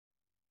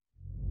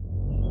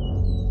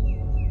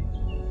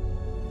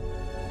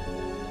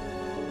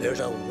There's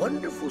a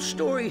wonderful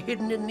story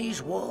hidden in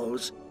these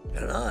walls,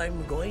 and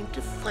I'm going to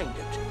find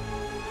it.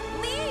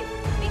 Leave!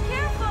 Be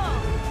careful!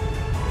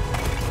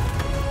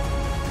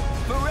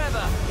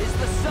 Forever is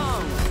the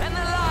song and the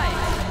light!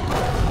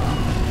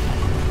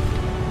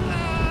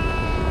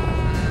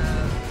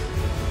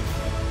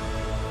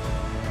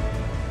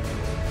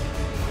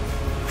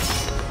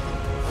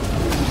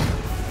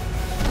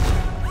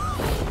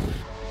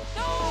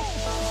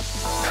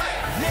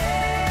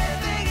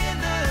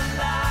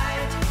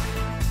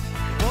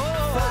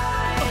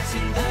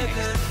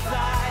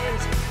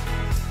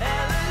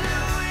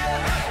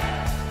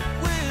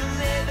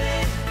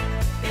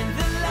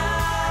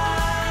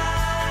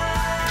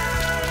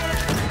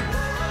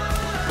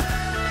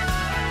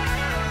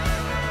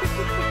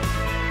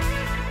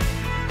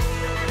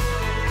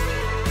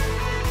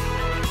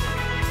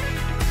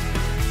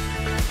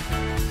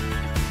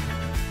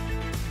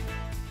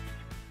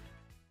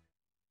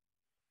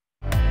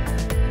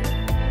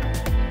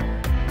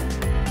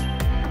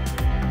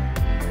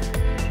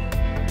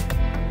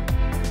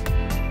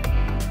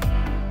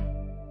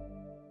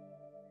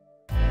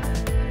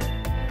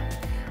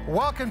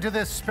 Welcome to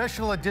this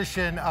special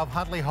edition of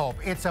Huntley Hope.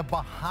 It's a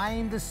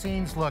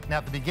behind-the-scenes look. Now,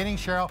 at the beginning,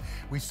 Cheryl,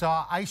 we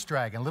saw Ice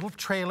Dragon, a little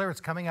trailer. It's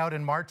coming out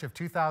in March of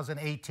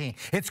 2018.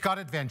 It's got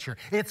adventure.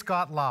 It's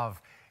got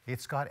love.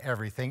 It's got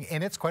everything,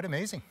 and it's quite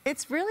amazing.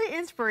 It's really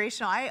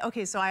inspirational.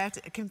 So I have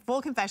to,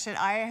 full confession,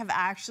 I have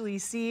actually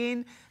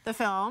seen the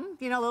film,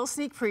 you know, a little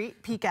sneak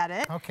peek at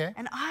it. Okay.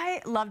 And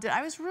I loved it.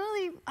 I was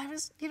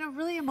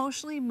really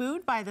emotionally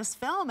moved by this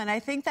film, and I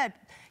think that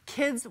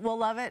kids will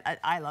love it.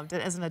 I loved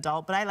it as an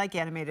adult, but I like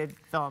animated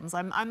films.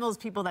 I'm those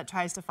people that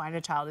tries to find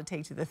a child to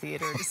take to the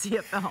theater to see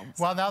a film.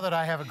 Well, now that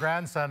I have a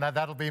grandson,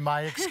 that'll be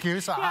my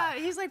excuse. Yeah,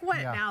 he's like,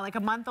 what now, like a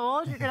month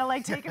old? You're gonna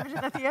like take him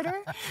to the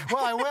theater?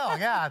 Well, I will,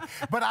 yeah.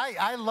 But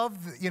I love,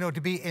 you know, to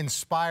be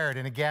inspired,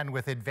 and again,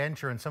 with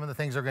adventure and some of the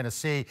things we're gonna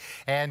see.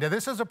 And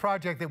this is a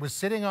project that was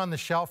sitting on the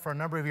shelf for a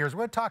number of years.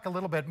 We'll talk a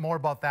little bit more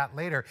about that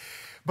later.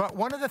 But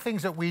one of the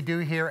things that we do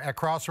here at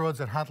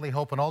Crossroads at Huntley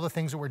Hope, and all the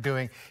things that we're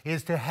doing,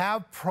 is to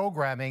have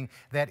programming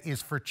that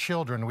is for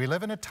children. We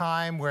live in a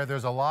time where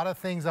there's a lot of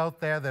things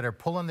out there that are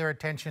pulling their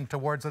attention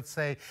towards, let's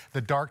say,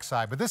 the dark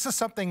side. But this is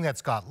something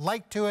that's got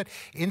light to it,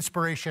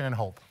 inspiration, and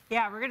hope.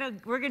 Yeah,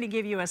 we're gonna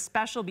give you a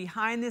special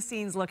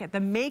behind-the-scenes look at the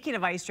making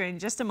of Ice Dragon in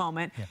just a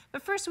moment. Yeah.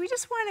 But first, we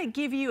just want to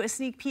give you a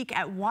sneak peek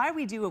at why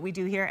we do what we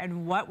do here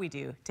and what we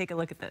do. Take a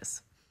look at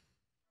this.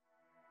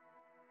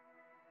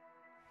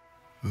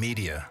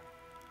 Media.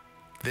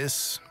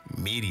 This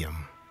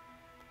medium.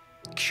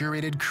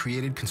 Curated,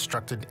 created,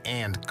 constructed,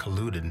 and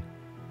colluded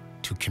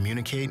to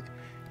communicate,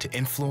 to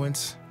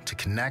influence, to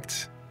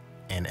connect,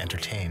 and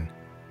entertain.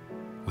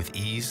 With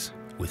ease,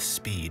 with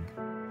speed.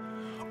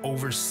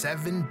 Over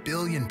 7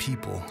 billion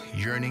people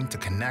yearning to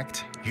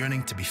connect,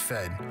 yearning to be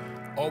fed,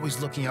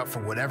 always looking out for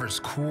whatever's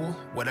cool,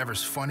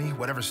 whatever's funny,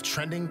 whatever's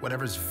trending,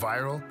 whatever's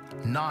viral,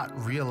 not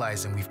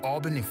realizing we've all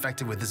been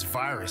infected with this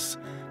virus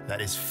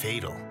that is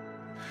fatal.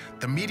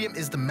 The medium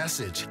is the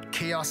message,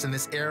 chaos in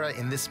this era,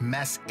 in this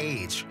mess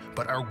age.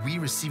 But are we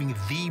receiving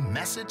the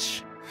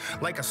message?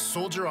 Like a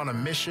soldier on a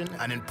mission,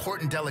 an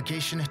important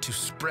delegation to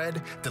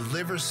spread,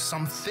 delivers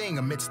something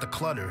amidst the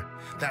clutter.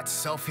 That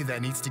selfie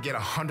that needs to get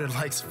 100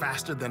 likes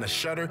faster than a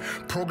shutter,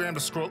 programmed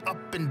to scroll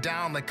up and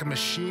down like a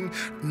machine,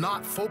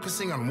 not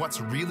focusing on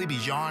what's really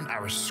beyond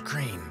our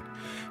screen.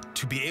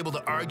 To be able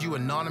to argue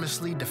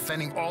anonymously,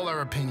 defending all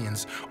our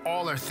opinions,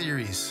 all our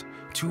theories.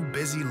 Too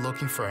busy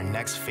looking for our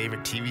next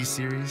favorite TV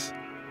series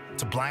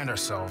to blind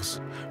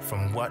ourselves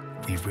from what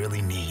we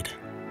really need.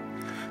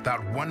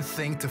 That one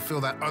thing to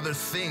fill that other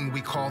thing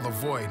we call the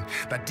void,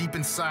 that deep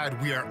inside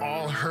we are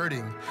all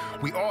hurting.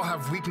 We all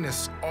have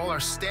weakness, all our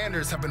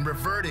standards have been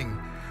reverting.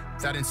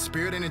 That in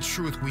spirit and in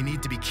truth we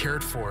need to be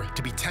cared for,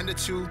 to be tended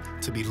to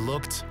be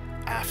looked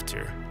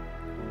after.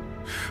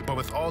 But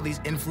with all these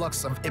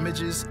influx of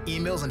images,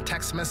 emails, and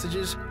text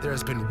messages, there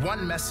has been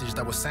one message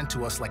that was sent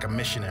to us like a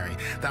missionary.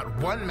 That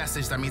one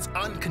message that means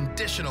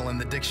unconditional in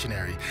the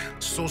dictionary.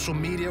 Social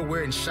media,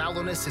 wherein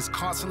shallowness is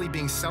constantly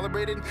being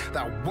celebrated,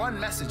 that one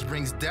message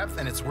brings depth,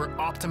 and it's where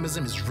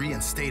optimism is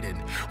reinstated.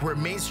 Where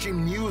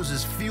mainstream news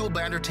is fueled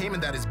by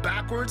entertainment that is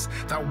backwards,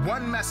 that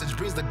one message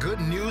brings the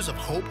good news of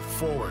hope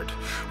forward.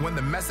 When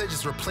the message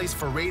is replaced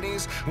for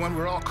ratings, when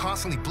we're all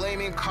constantly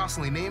blaming,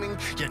 constantly naming,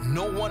 yet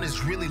no one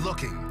is really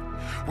looking.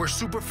 Where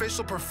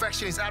superficial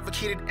perfection is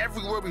advocated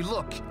everywhere we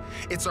look.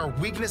 It's our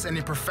weakness and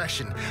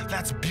imperfection.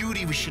 That's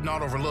beauty we should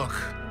not overlook.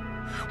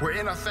 Where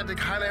inauthentic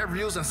highlight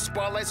reels and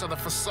spotlights are the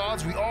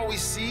facades we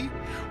always see,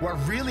 what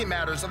really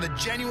matters are the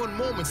genuine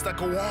moments that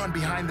go on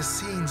behind the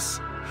scenes.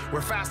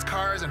 Where fast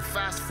cars and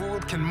fast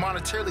food can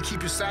monetarily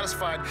keep you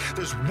satisfied,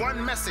 there's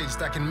one message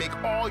that can make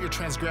all your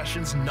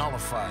transgressions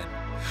nullified.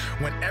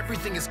 When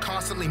everything is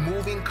constantly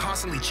moving,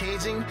 constantly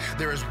changing,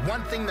 there is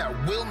one thing that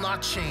will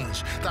not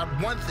change. That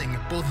one thing,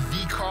 both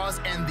the cause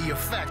and the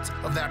effect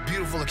of that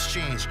beautiful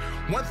exchange.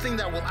 One thing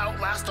that will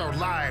outlast our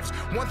lives.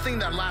 One thing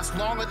that lasts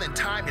longer than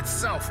time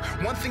itself.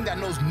 One thing that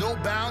knows no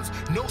bounds,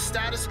 no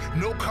status,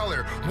 no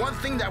color. One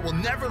thing that will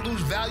never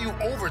lose value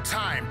over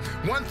time.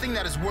 One thing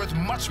that is worth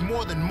much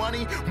more than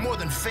money, more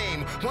than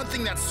fame. One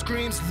thing that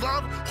screams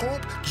love,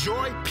 hope,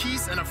 joy,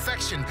 peace, and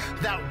affection.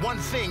 That one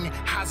thing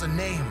has a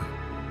name.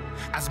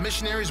 As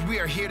missionaries, we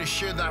are here to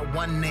share that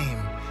one name,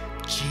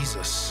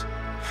 Jesus.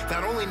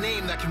 That only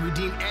name that can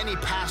redeem any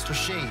past or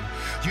shame,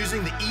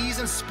 using the ease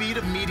and speed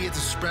of media to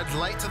spread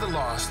light to the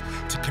lost,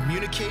 to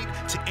communicate,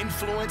 to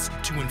influence,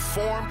 to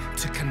inform,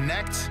 to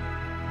connect,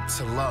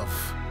 to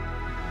love.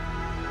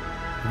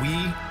 We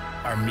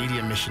are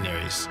media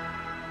missionaries.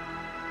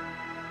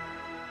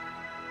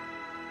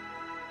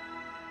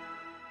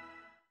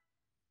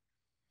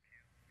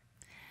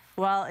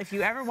 Well, if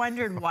you ever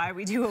wondered why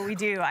we do what we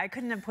do, I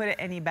couldn't have put it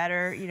any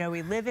better. You know,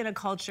 we live in a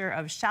culture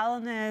of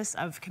shallowness,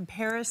 of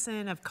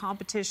comparison, of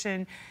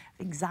competition,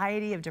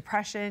 anxiety, of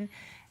depression,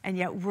 and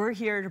yet we're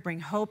here to bring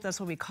hope. That's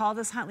what we call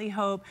this Huntley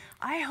Hope.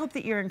 I hope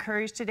that you're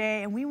encouraged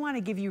today, and we want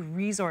to give you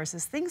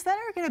resources, things that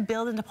are going to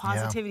build into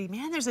positivity.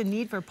 Yeah. Man, there's a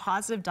need for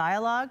positive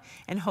dialogue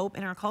and hope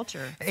in our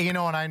culture. You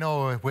know, and I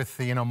know with,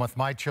 with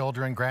my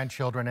children,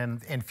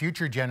 grandchildren, and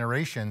future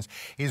generations,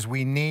 is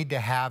we need to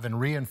have and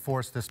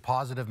reinforce this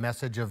positive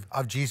message of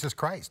Jesus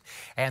Christ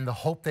and the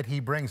hope that he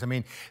brings. I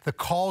mean, the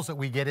calls that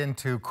we get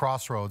into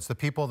Crossroads, the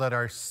people that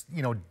are,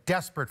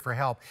 desperate for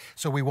help.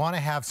 So we want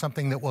to have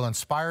something that will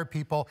inspire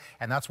people,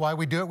 and that's why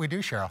we do what we do,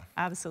 Cheryl.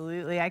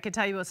 Absolutely. I could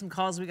tell you about some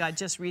calls we got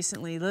just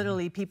recently.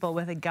 Literally people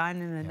with a gun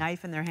and a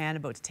knife in their hand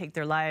about to take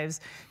their lives.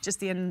 Just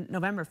the end of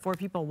November, 4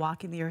 people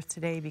walking the earth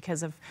today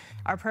because of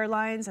our prayer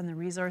lines and the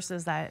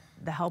resources, that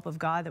the help of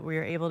God that we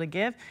are able to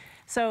give.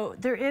 So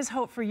there is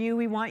hope for you.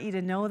 We want you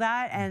to know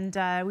that.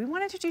 And we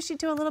want to introduce you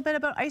to a little bit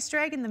about Ice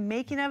Dragon, the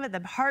making of it,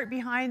 the heart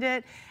behind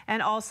it,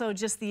 and also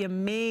just the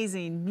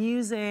amazing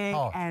music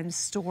and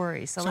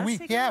story. So let's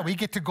take a look. We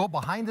get to go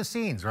behind the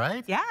scenes,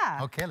 right? Yeah.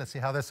 Okay, let's see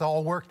how this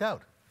all worked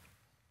out.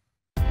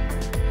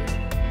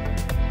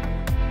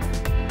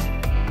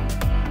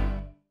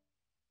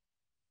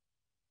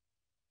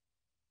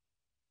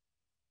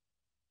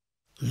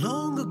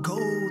 Long ago,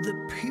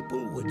 the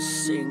people would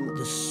sing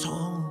the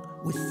song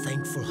with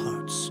thankful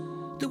hearts.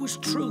 There was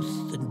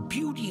truth and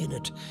beauty in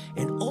it,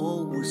 and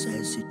all was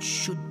as it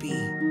should be.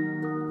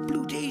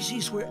 Blue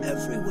daisies were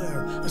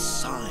everywhere, a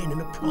sign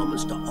and a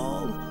promise to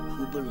all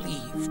who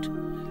believed.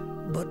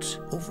 But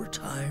over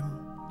time,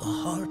 the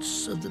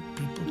hearts of the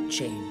people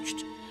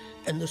changed,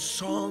 and the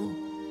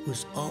song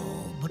was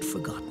all but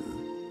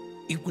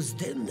forgotten. It was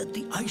then that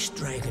the Ice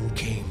Dragon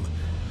came.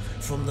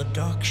 From the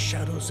dark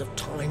shadows of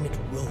time it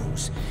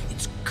rose,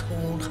 its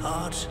cold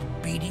heart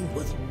beating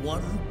with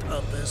one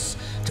purpose,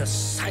 to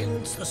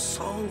silence the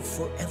song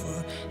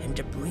forever and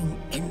to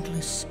bring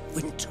endless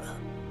winter.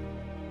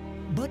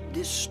 But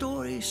this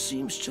story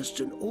seems just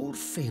an old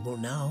fable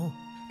now,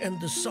 and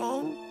the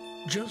song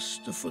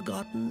just a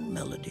forgotten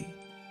melody.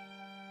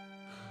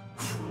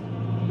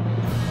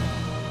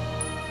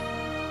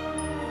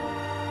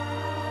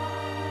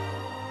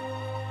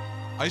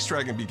 Ice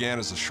Dragon began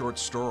as a short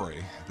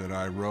story that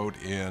I wrote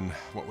in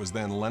what was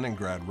then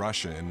Leningrad,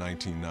 Russia in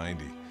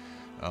 1990.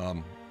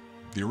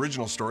 The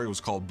original story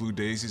was called Blue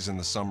Daisies in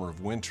the Summer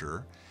of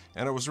Winter,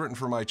 and it was written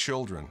for my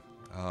children.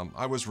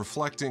 I was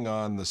reflecting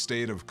on the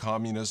state of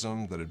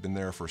communism that had been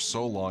there for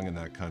so long in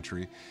that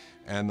country,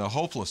 and the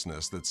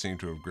hopelessness that seemed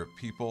to have gripped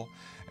people.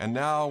 And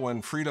now,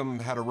 when freedom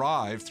had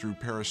arrived through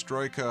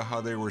perestroika,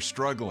 how they were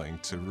struggling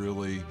to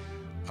really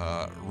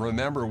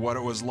remember what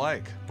it was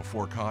like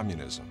before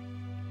communism.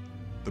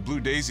 The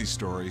Blue Daisy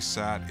story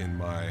sat in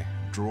my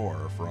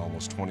drawer for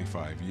almost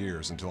 25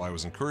 years until I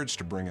was encouraged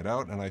to bring it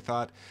out, and I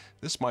thought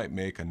this might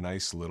make a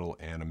nice little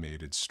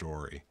animated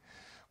story.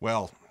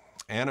 Well,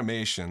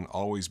 animation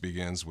always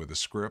begins with a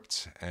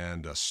script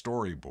and a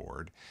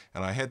storyboard,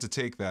 and I had to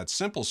take that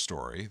simple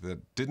story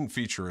that didn't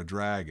feature a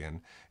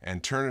dragon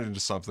and turn it into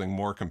something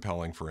more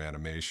compelling for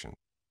animation.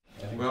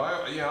 Well,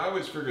 I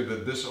always figured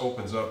that this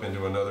opens up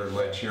into another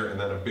ledge here and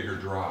then a bigger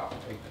drop.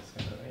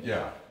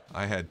 Yeah.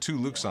 I had 2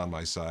 Lukes on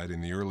my side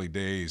in the early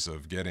days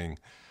of getting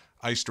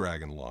Ice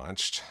Dragon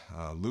launched.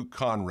 Luke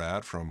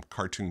Conrad from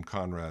Cartoon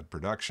Conrad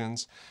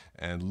Productions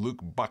and Luke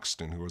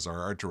Buxton, who was our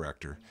art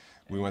director.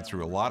 We went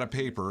through a lot of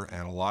paper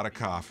and a lot of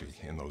coffee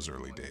in those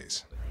early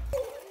days.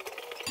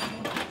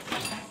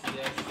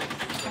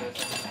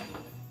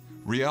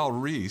 Riel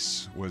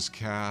Reese was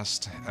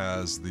cast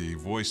as the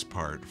voice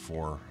part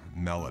for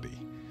Melody,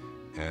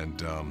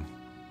 and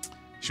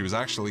she was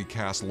actually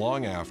cast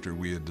long after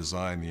we had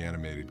designed the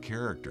animated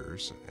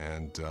characters,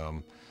 and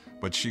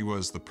but she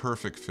was the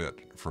perfect fit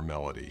for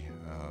Melody.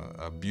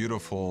 A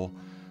beautiful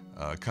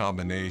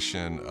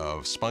combination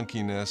of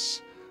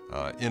spunkiness,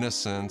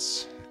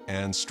 innocence,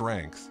 and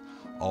strength,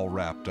 all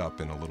wrapped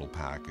up in a little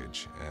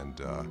package, and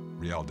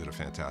Riel did a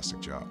fantastic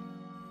job.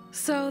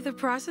 So the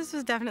process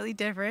was definitely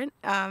different.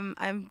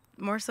 I'm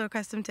more so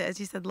accustomed to, as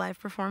you said, live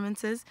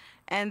performances.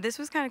 And this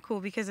was kind of cool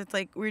because it's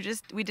like we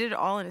did it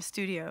all in a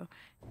studio.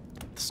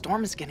 The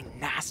storm is getting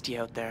nasty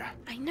out there.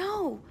 I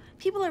know.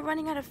 People are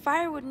running out of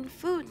firewood and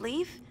food,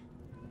 Leaf.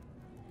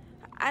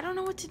 I don't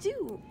know what to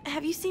do.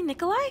 Have you seen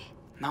Nikolai?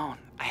 No,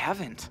 I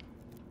haven't.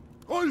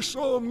 I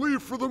saw him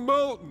leave for the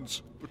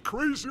mountains. The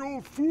crazy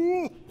old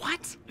fool.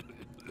 What?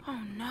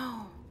 Oh,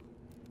 no.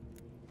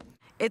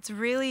 It's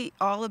really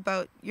all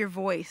about your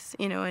voice,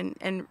 you know,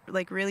 and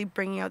like really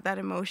bringing out that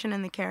emotion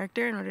in the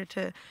character in order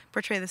to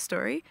portray the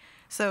story.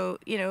 So,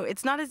 you know,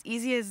 it's not as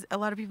easy as a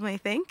lot of people may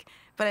think,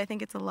 but I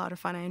think it's a lot of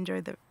fun. I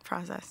enjoyed the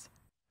process.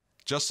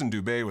 Justin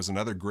Dubé was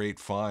another great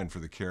find for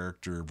the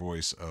character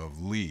voice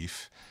of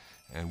Leaf,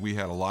 and we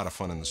had a lot of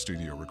fun in the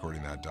studio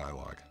recording that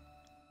dialogue.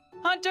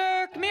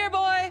 Hunter, come here,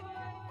 boy!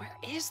 Where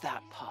is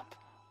that pup?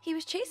 He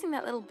was chasing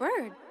that little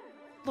bird.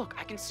 Look,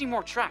 I can see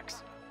more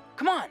tracks.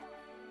 Come on!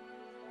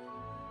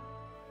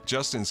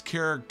 Justin's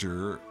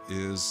character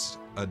is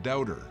a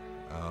doubter.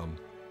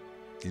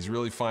 He's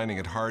really finding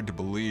it hard to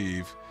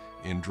believe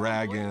in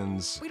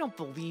dragons, We don't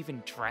believe in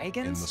in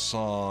dragons. the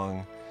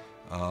song,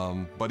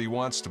 but he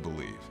wants to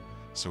believe.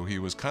 So he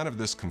was kind of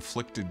this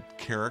conflicted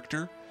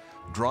character,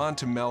 drawn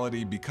to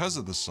Melody because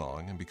of the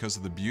song and because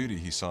of the beauty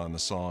he saw in the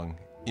song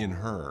in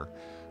her,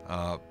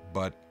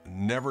 but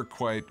never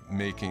quite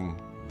making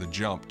the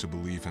jump to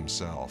believe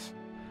himself.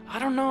 I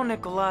don't know,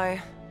 Nikolai.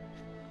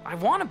 I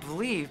want to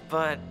believe,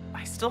 but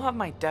I still have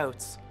my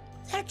doubts.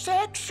 That's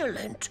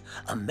excellent.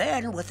 A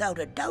man without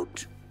a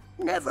doubt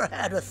never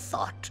had a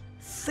thought.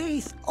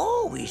 Faith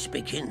always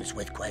begins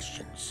with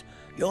questions.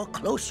 You're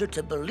closer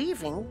to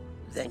believing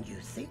than you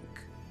think.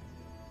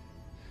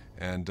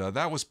 And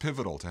that was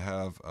pivotal to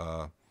have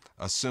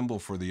a symbol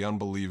for the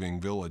unbelieving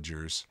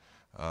villagers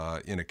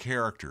in a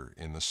character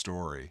in the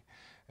story,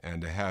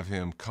 and to have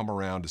him come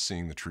around to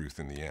seeing the truth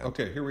in the end.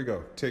 Okay, here we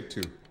go. Take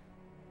 2.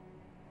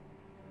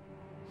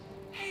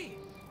 Hey,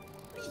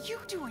 what are you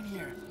doing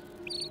here?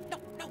 No,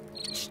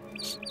 shh,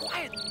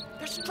 quiet.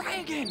 There's a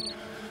dragon.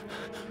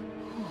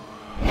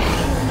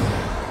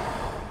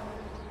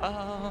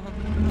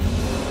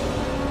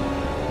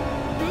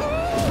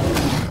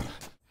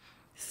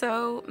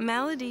 So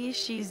Melody,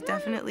 she's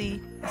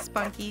definitely a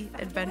spunky,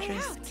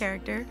 adventurous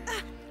character.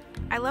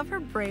 I love her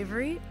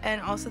bravery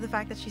and also the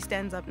fact that she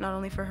stands up not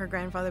only for her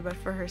grandfather but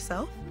for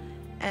herself.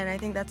 And I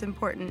think that's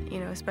important, you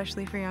know,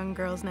 especially for young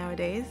girls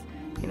nowadays,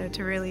 you know,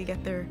 to really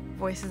get their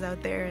voices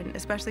out there, and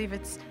especially if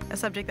it's a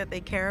subject that they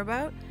care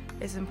about,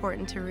 it's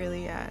important to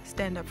really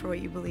stand up for what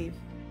you believe.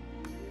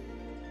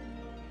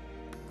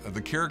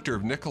 The character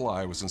of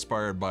Nikolai was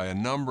inspired by a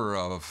number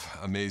of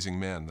amazing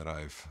men that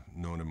I've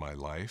known in my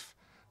life.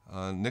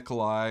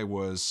 Nikolai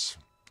was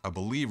a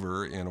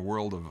believer in a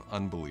world of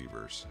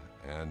unbelievers,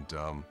 and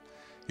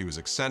he was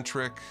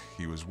eccentric,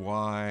 he was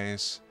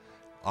wise,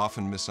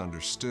 often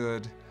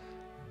misunderstood,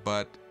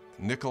 but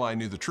Nikolai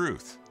knew the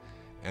truth,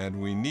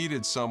 and we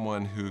needed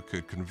someone who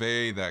could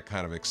convey that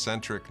kind of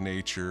eccentric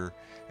nature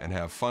and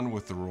have fun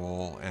with the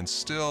role and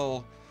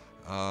still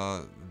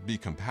be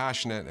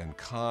compassionate and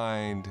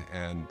kind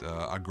and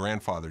a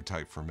grandfather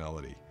type for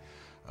Melody.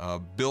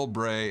 Bill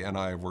Bray and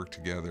I have worked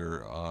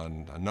together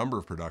on a number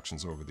of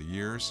productions over the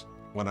years.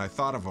 When I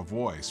thought of a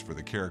voice for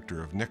the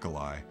character of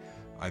Nikolai,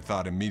 I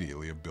thought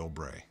immediately of Bill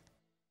Bray.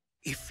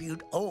 If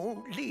you'd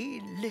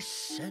only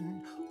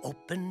listen,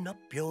 open up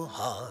your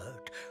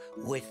heart,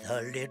 with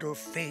a little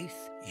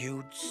faith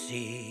you'd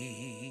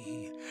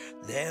see.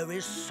 There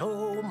is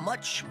so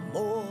much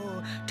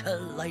more to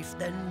life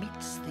than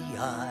meets the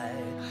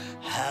eye.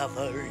 Have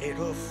a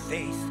little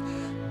faith,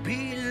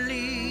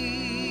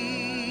 believe.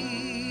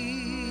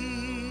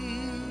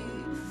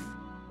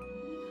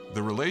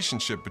 The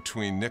relationship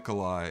between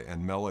Nikolai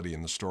and Melody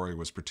in the story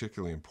was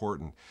particularly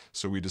important,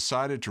 so we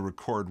decided to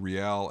record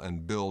Riel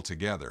and Bill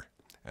together,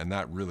 and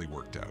that really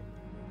worked out.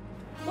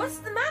 What's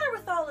the matter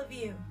with all of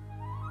you?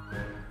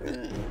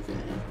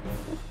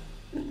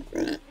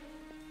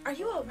 Are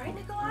you all right,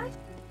 Nikolai?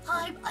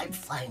 I'm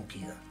fine,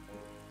 dear.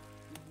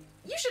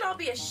 You should all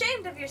be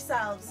ashamed of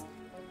yourselves.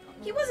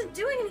 He wasn't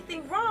doing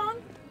anything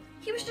wrong.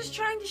 He was just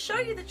trying to show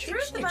you the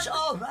truth about... It's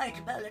all right,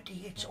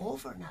 Melody. It's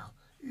over now.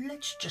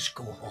 Let's just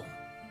go home.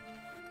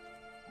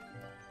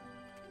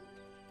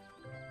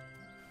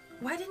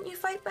 Why didn't you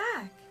fight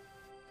back?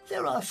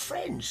 They're our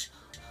friends.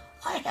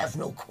 I have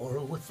no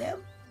quarrel with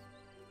them.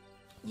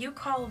 You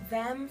call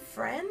them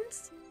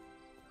friends?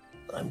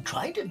 I'm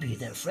trying to be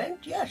their friend,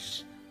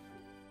 yes.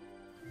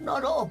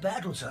 Not all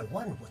battles are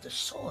won with a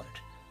sword.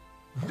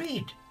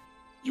 Read.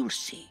 You'll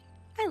see.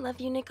 I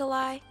love you,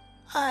 Nikolai.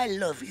 I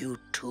love you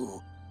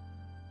too.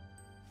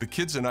 The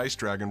kids in Ice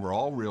Dragon were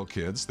all real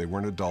kids. They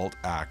weren't adult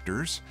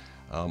actors.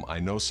 I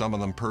know some of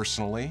them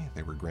personally.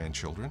 They were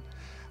grandchildren.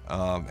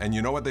 And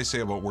you know what they say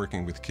about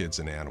working with kids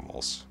and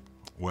animals.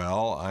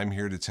 Well, I'm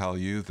here to tell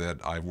you that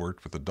I've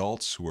worked with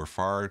adults who are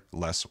far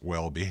less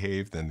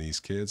well-behaved than these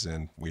kids,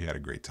 and we had a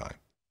great time.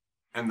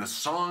 And the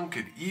song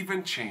could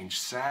even change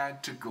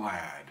sad to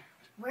glad.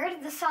 Where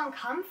did the song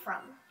come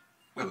from?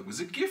 Well, it was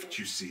a gift,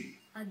 you see.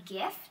 A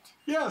gift?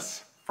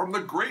 Yes, from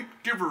the great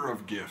giver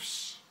of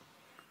gifts.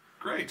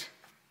 Great.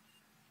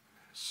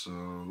 So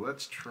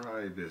let's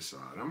try this,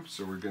 Autumn.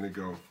 So we're going to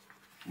go,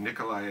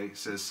 Nikolai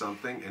says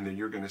something, and then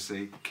you're going to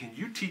say, can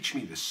you teach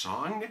me the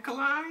song,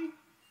 Nikolai?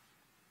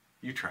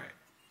 You try it.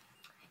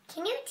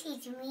 Can you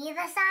teach me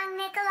the song,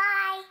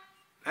 Nikolai?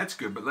 That's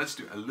good, but let's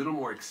do it a little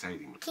more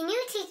exciting. Can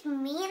you teach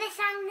me the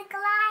song,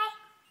 Nikolai?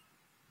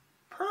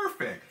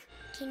 Perfect.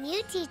 Can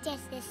you teach us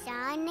the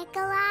song,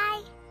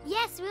 Nikolai?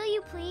 Yes, will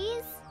you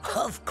please?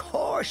 Of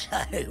course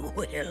I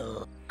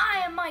will. I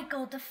am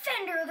Michael,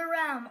 defender of the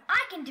realm.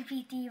 I can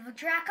defeat the evil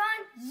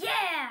Drakon.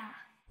 Yeah!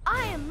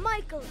 I am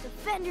Michael,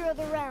 defender of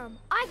the realm.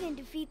 I can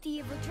defeat the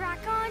evil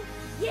Drakon.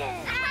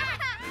 Yeah!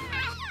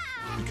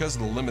 Because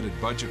of the limited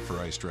budget for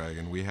Ice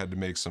Dragon, we had to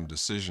make some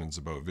decisions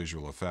about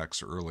visual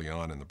effects early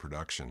on in the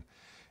production.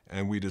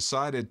 And we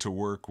decided to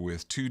work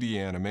with 2D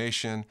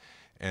animation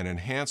and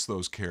enhance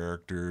those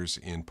characters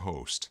in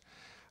post.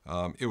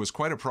 It was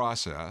quite a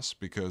process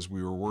because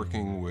we were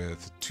working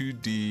with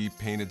 2D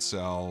painted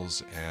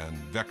cells and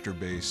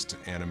vector-based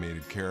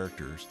animated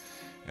characters.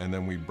 And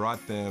then we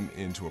brought them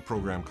into a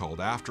program called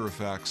After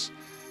Effects,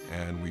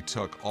 and we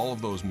took all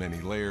of those many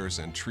layers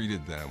and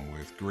treated them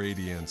with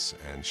gradients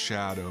and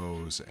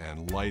shadows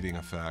and lighting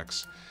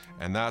effects,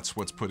 and that's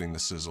what's putting the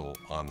sizzle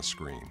on the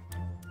screen.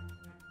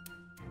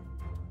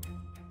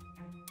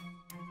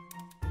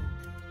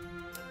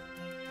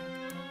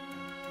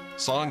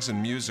 Songs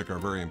and music are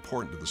very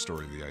important to the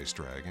story of the Ice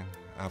Dragon.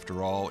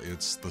 After all,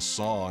 it's the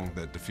song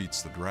that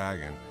defeats the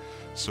dragon,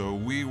 so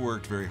we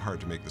worked very hard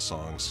to make the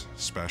songs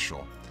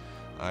special.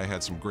 I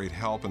had some great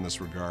help in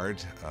this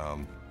regard.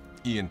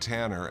 Ian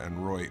Tanner and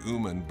Roy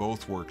Uman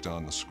both worked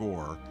on the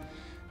score,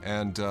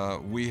 and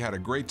we had a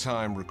great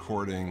time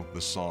recording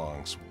the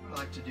songs. What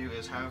I like to do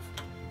is have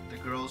the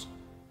girls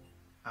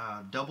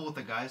double what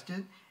the guys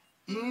did.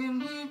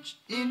 In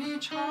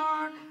each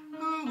heart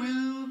who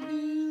will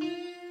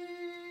believe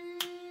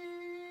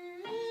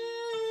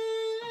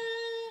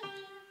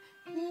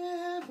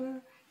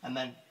ever, and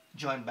then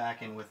join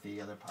back in with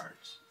the other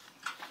parts.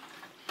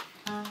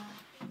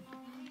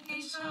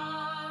 Each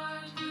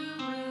heart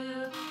who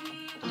will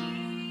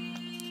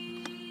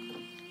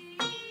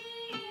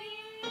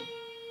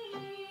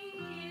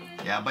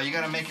yeah, but you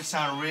gotta make it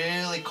sound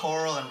really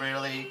choral and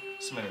really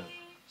smooth.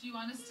 Do you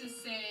want us to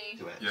say?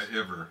 Do it. Yeah,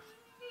 ever.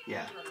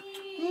 Yeah.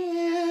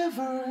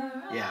 Ever.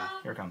 Yeah,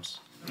 here it comes.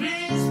 There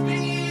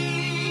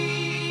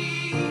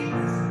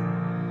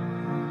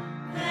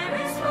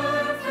is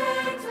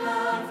perfect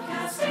love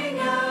casting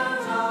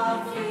out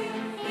all fear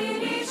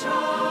in each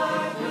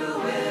heart who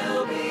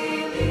will believe.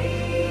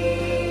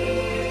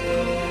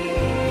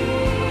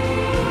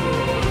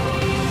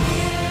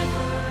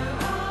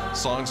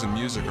 Songs and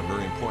music are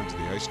very important to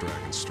the Ice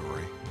Dragon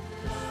story.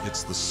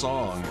 It's the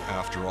song,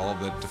 after all,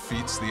 that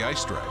defeats the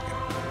Ice Dragon.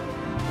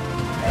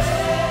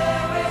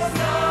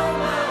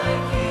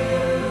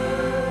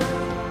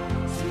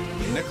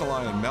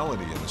 Nikolai and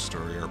Melody in the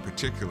story are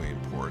particularly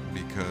important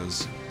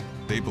because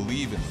they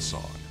believe in the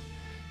song.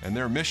 And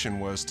their mission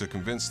was to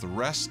convince the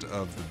rest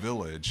of the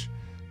village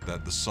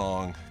that the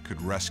song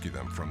could rescue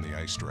them from the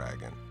Ice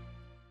Dragon.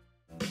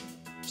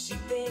 She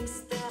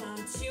thinks that I'm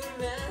too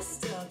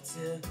messed up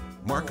to.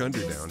 Mark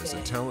Underdown is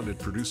a talented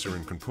producer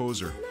and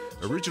composer,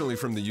 originally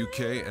from the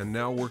UK and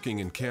now working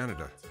in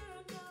Canada.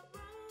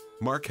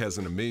 Mark has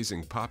an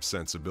amazing pop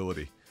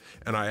sensibility,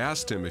 and I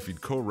asked him if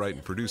he'd co-write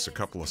and produce a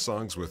couple of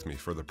songs with me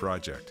for the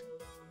project.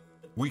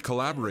 We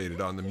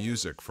collaborated on the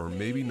music for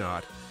Maybe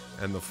Not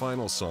and the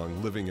final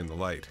song, Living in the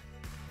Light.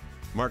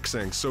 Mark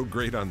sang so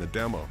great on the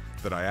demo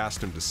that I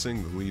asked him to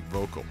sing the lead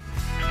vocal.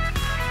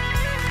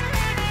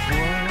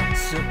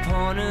 Once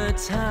upon a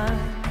time,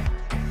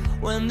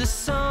 when the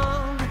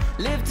song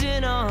lived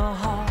in our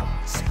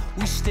hearts,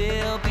 we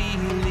still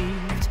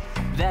believed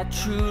that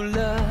true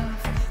love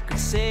could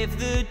save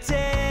the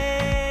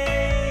day.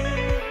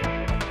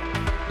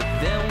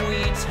 Then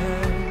we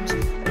turned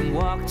and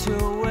walked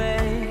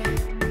away,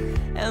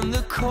 and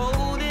the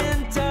cold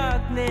and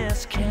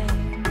darkness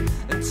came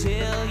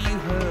until you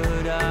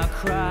heard our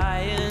cry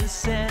and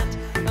sent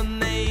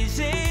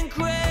amazing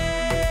grace.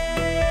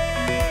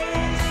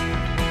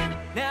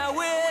 Now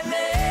we're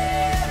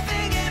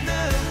living in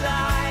the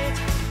light,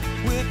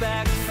 we're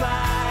back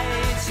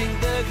fighting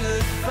the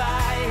good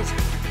fight.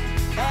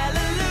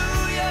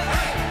 Hallelujah,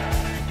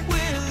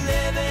 we're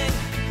living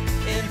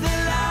in the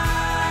light.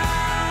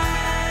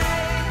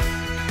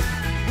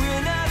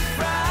 We're not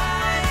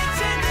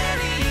frightened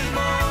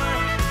anymore,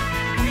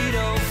 we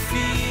don't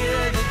fear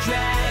the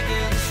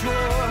dragon's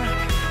roar.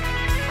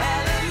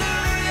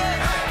 Hallelujah,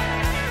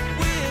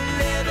 we're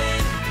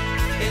living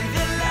in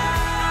the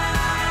light.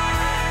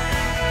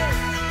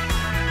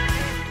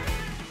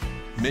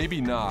 Maybe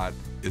Not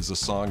is a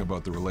song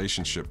about the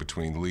relationship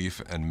between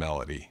Leaf and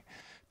Melody,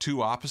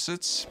 two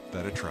opposites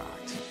that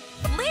attract.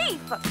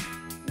 Leaf!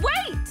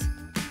 Wait!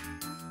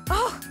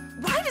 Oh,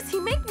 why does he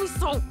make me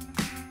so...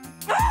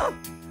 Oh,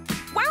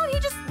 why won't he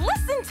just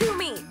listen to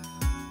me?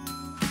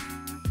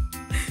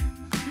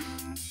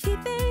 He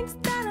thinks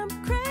that I'm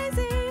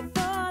crazy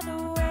for the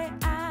way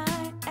I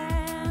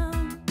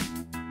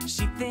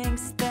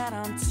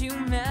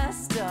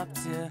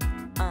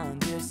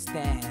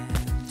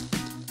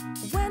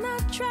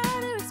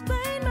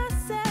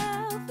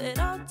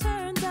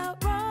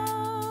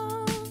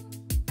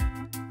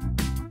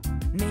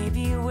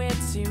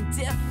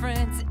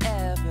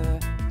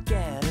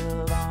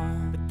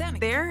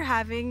they're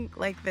having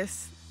like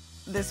this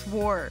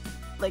war.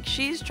 Like,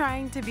 she's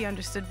trying to be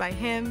understood by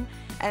him,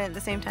 and at the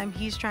same time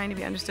he's trying to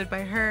be understood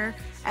by her,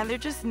 and they're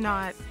just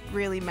not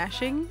really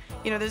meshing.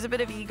 You know, there's a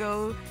bit of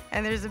ego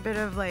and there's a bit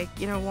of like,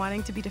 you know,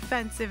 wanting to be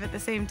defensive at the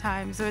same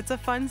time. So it's a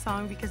fun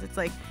song because it's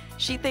like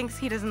she thinks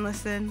he doesn't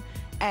listen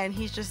and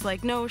he's just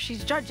like, no,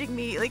 she's judging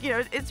me. Like, you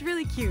know, it's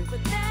really cute.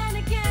 But then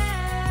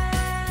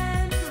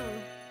again,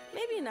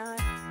 maybe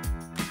not.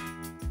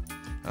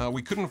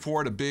 We couldn't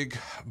afford a big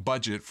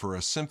budget for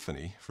a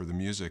symphony for the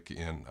music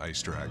in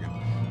Ice Dragon.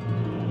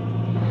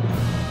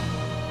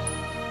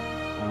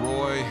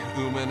 Roy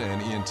Uman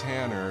and Ian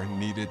Tanner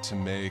needed to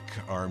make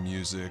our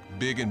music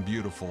big and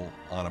beautiful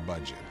on a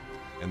budget,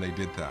 and they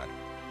did that.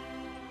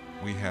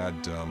 We had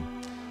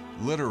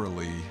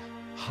literally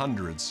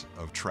hundreds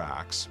of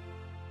tracks.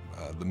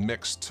 The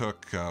mix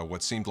took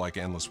what seemed like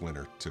endless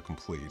winter to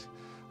complete,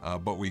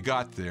 but we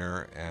got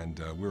there,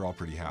 and we were all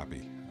pretty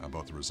happy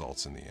about the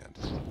results in the end.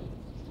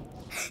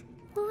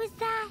 Who was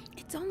that?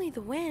 It's only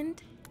the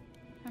wind.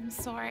 I'm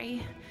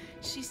sorry.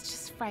 She's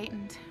just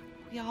frightened.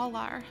 We all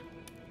are.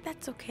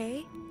 That's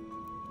okay.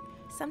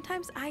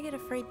 Sometimes I get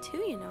afraid too,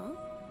 you know.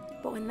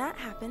 But when that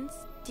happens,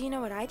 do you know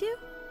what I do?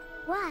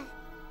 What?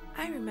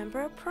 I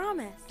remember a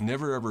promise.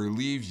 Never Ever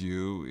Leave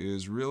You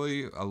is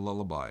really a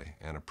lullaby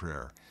and a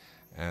prayer.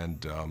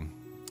 And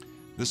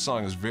this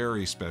song is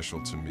very special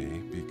to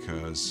me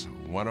because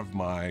one of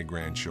my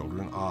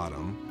grandchildren,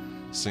 Autumn,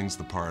 sings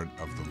the part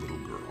of the little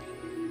girl.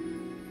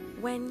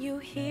 When you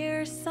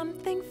hear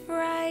something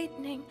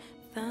frightening,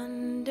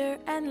 thunder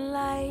and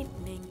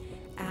lightning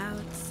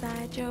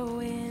outside your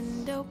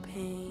window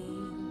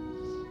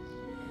pane,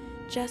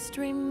 just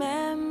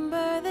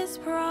remember this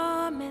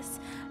promise,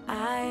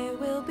 I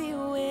will be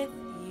with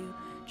you.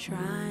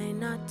 Try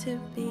not to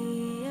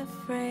be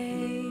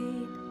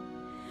afraid,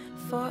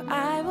 for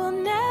I will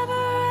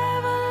never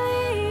ever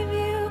leave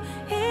you,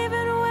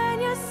 even when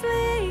you're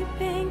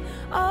sleeping,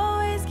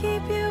 always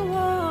keep you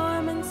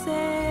warm and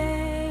safe.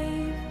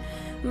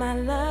 My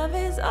love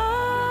is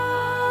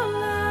all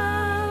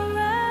around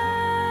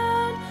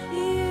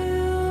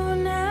you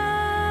now.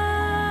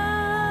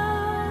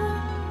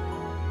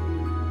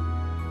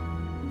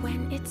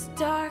 When it's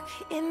dark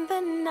in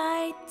the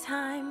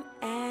nighttime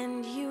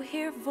and you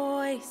hear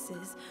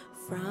voices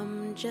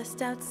from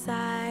just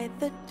outside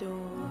the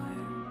door,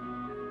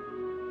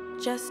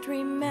 just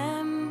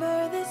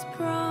remember this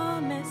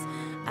promise,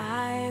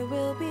 I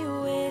will be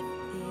with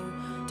you.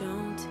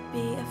 Don't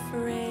be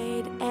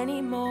afraid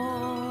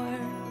anymore,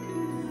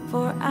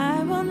 for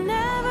I will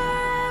never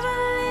ever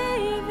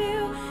leave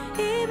you,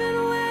 even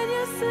when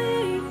you're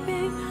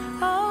sleeping,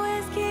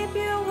 always keep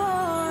you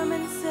warm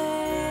and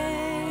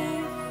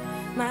safe.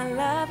 My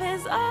love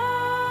is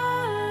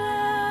all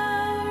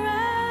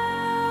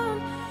around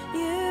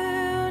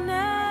you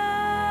now.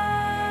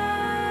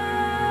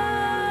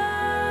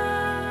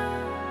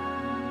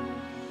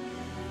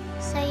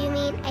 So you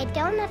mean I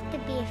don't have to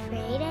be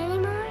afraid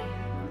anymore?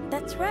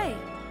 That's right.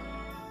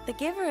 The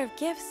giver of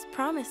gifts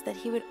promised that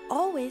he would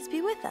always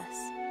be with us.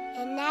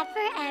 And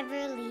never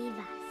ever leave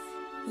us.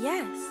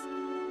 Yes.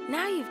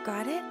 Now you've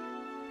got it.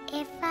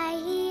 If I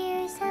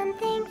hear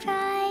something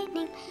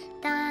frightening,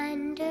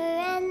 thunder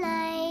and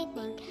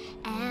lightning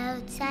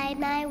outside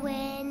my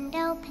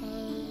window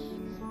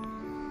pane,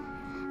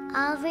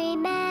 I'll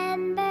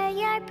remember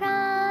your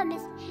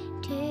promise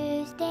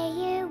to stay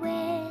here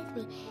with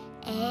me,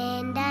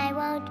 and I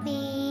won't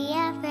be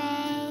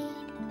afraid.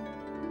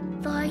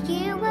 For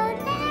you will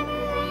never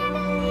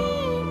ever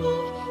leave me,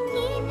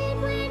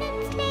 even when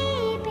I'm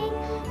sleeping.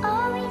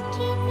 Always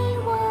keep me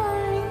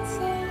warm and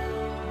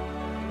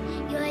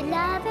safe. Your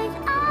love is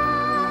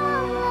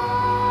all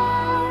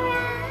around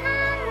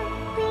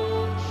me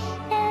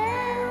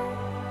now.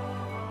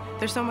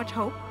 There's so much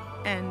hope,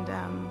 and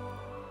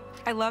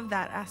I love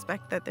that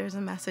aspect, that there's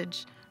a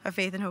message of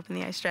faith and hope in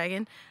the Ice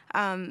Dragon,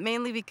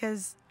 mainly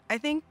because I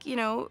think, you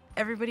know,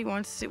 everybody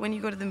wants to, when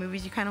you go to the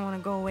movies, you kind of want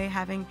to go away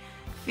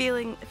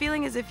feeling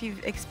as if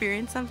you've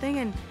experienced something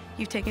and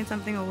you've taken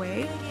something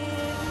away.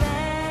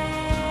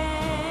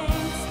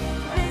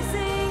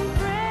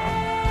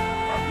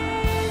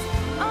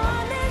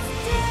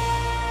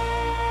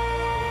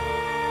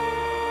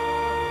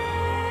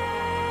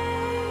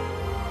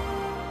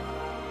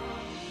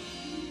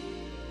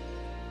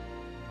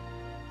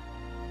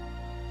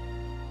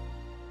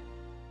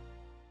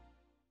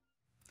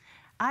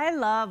 I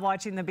love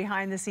watching the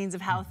behind the scenes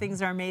of how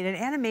things are made, and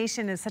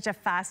animation is such a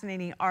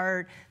fascinating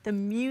art. The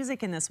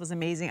music in this was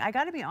amazing. I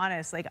gotta be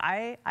honest, like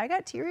I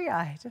got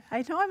teary-eyed.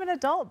 I know I'm an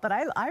adult, but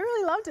I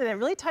really loved it. It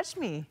really touched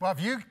me. Well,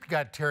 if you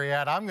got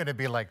teary-eyed, I'm gonna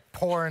be like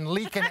pouring,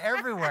 leaking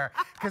everywhere.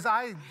 Because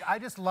I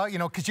just love, you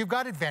know, because you've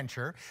got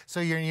adventure, so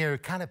you're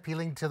kind of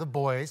appealing to the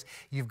boys.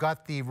 You've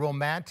got the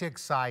romantic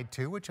side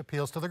too, which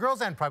appeals to the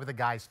girls and probably the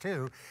guys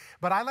too.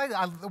 But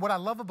what I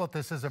love about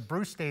this is that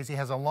Bruce Stacey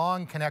has a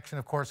long connection,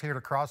 of course, here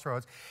to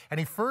Crossroads. And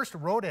he first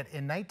wrote it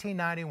in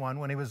 1991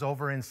 when he was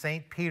over in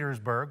St.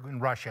 Petersburg in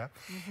Russia.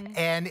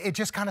 And it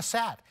just kind of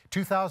sat.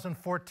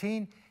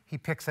 2014, He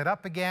picks it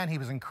up again. He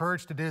was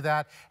encouraged to do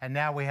that, and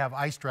now we have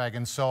Ice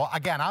Dragon. So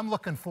again, I'm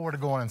looking forward to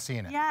going and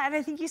seeing it. Yeah, and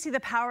I think you see the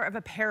power of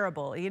a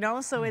parable, you know.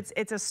 So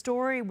it's a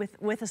story with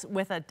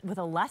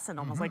a lesson,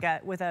 almost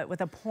like with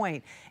a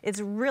point.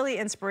 It's really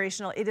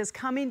inspirational. It is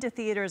coming to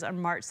theaters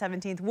on March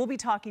 17th. We'll be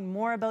talking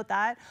more about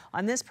that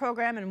on this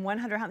program and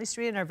 100 Huntley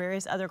Street and our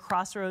various other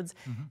Crossroads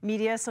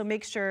media. So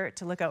make sure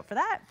to look out for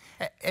that.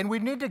 And we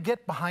need to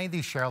get behind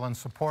these, Cheryl, and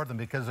support them,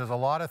 because there's a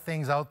lot of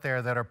things out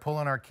there that are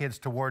pulling our kids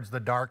towards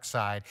the dark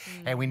side.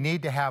 And we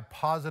need to have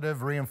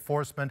positive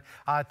reinforcement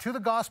to the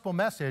gospel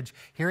message,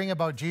 hearing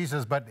about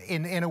Jesus, but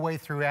in a way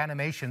through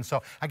animation.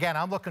 So again,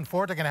 I'm looking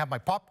forward to going to have my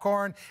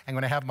popcorn. I'm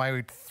going to have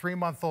my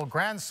 3-month-old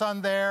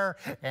grandson there,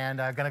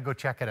 and I'm going to go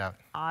check it out.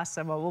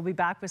 Awesome. Well, we'll be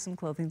back with some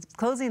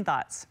closing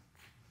thoughts.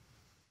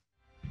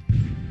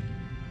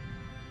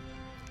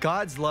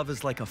 God's love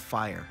is like a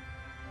fire.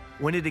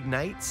 When it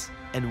ignites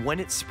and when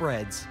it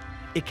spreads,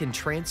 it can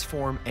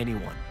transform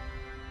anyone.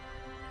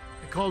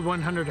 I called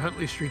 100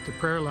 Huntley Street the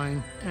prayer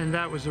line, and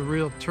that was a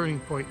real turning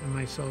point in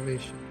my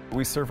salvation.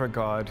 We serve a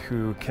God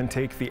who can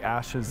take the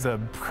ashes, the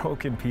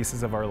broken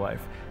pieces of our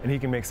life, and he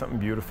can make something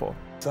beautiful.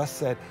 So I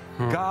said,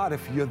 God,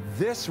 if you're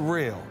this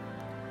real,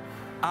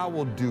 I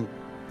will do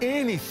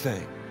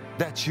anything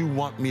that you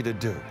want me to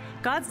do.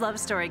 God's love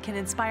story can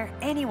inspire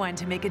anyone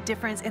to make a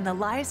difference in the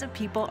lives of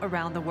people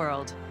around the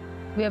world.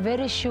 We are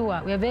very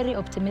sure, we are very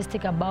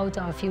optimistic about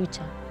our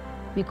future,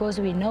 because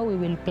we know we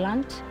will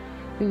plant,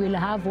 we will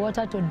have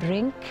water to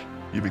drink.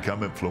 You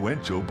become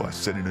influential by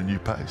setting a new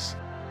pace.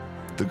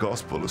 The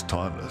gospel is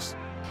timeless.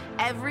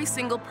 Every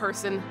single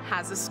person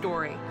has a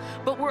story,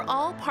 but we're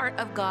all part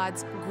of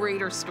God's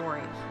greater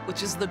story,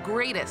 which is the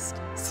greatest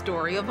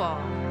story of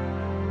all.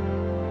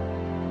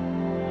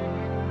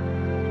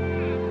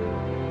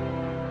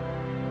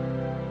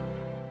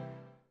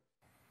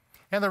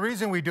 And the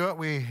reason we do what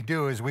we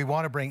do is we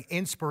want to bring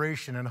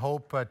inspiration and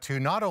hope to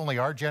not only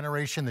our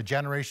generation, the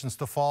generations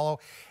to follow,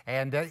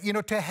 and you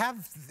know, to have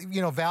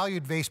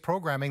value-based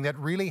programming that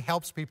really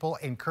helps people,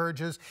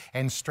 encourages,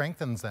 and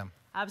strengthens them.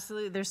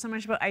 Absolutely. There's so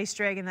much about Ice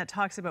Dragon that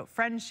talks about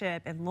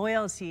friendship and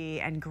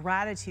loyalty and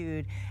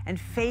gratitude and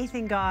faith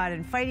in God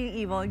and fighting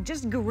evil, and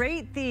just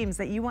great themes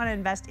that you want to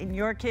invest in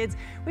your kids.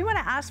 We want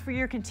to ask for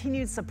your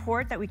continued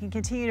support, that we can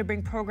continue to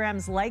bring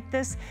programs like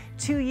this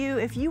to you.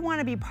 If you want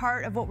to be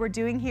part of what we're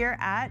doing here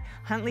at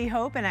Huntley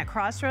Hope and at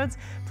Crossroads,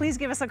 please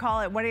give us a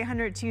call at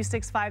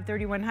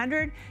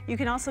 1-800-265-3100. You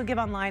can also give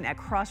online at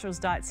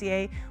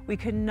crossroads.ca. We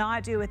could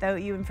not do it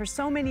without you. And for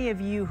so many of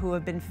you who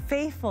have been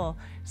faithful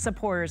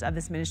supporters of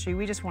this ministry,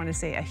 we just want to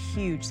say a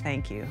huge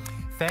thank you.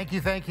 Thank you,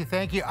 thank you,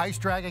 thank you. Ice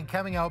Dragon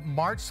coming out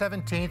March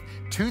 17th,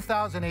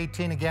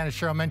 2018. Again, as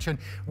Cheryl mentioned,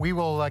 we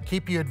will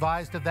keep you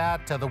advised of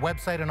that, the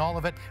website and all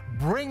of it.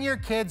 Bring your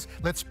kids.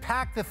 Let's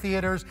pack the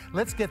theaters.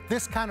 Let's get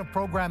this kind of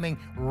programming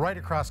right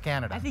across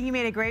Canada. I think you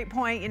made a great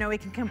point. You know, we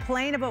can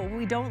complain about what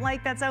we don't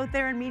like that's out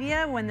there in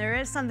media. When there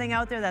is something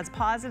out there that's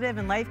positive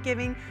and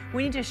life-giving,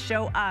 we need to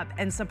show up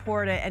and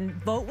support it and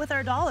vote with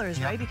our dollars,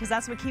 right? Because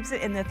that's what keeps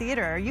it in the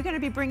theater. Are you going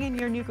to be bringing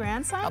your new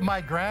grandson? My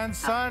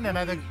grandson, and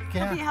I think,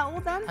 He'll be how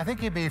old then? I think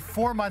he'd be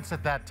 4 months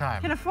at that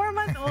time. Can a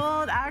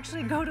 4-month-old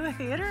actually go to a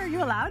theater? Are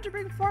you allowed to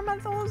bring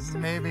 4-month-olds?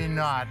 Maybe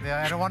not.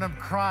 I don't want him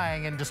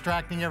crying and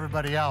distracting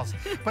everybody else.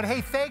 But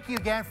hey, thank you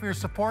again for your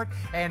support,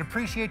 and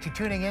appreciate you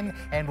tuning in,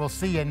 and we'll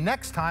see you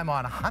next time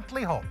on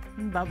Huntley Hope.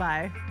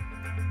 Bye-bye.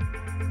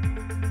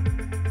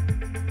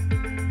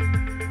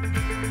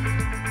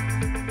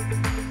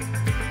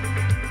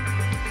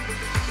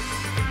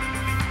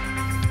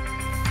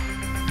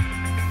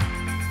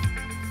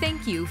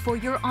 Thank you for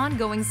your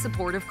ongoing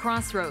support of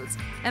Crossroads,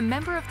 a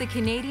member of the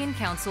Canadian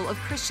Council of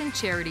Christian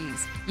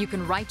Charities. You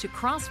can write to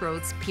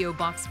Crossroads, P.O.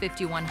 Box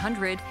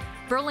 5100,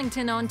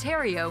 Burlington,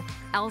 Ontario,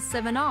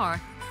 L7R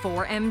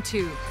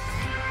 4M2.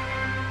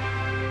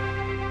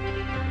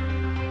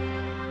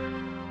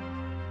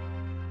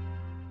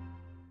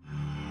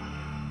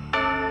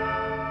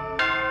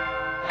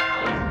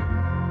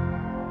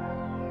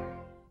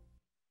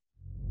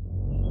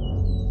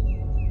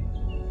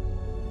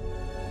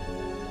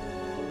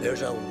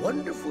 There's a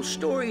wonderful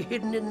story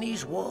hidden in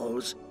these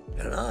walls,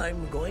 and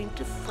I'm going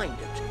to find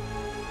it.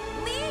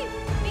 Leave!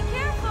 Be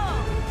careful!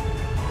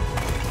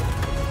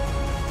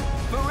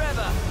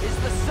 Forever is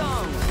the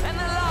song and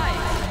the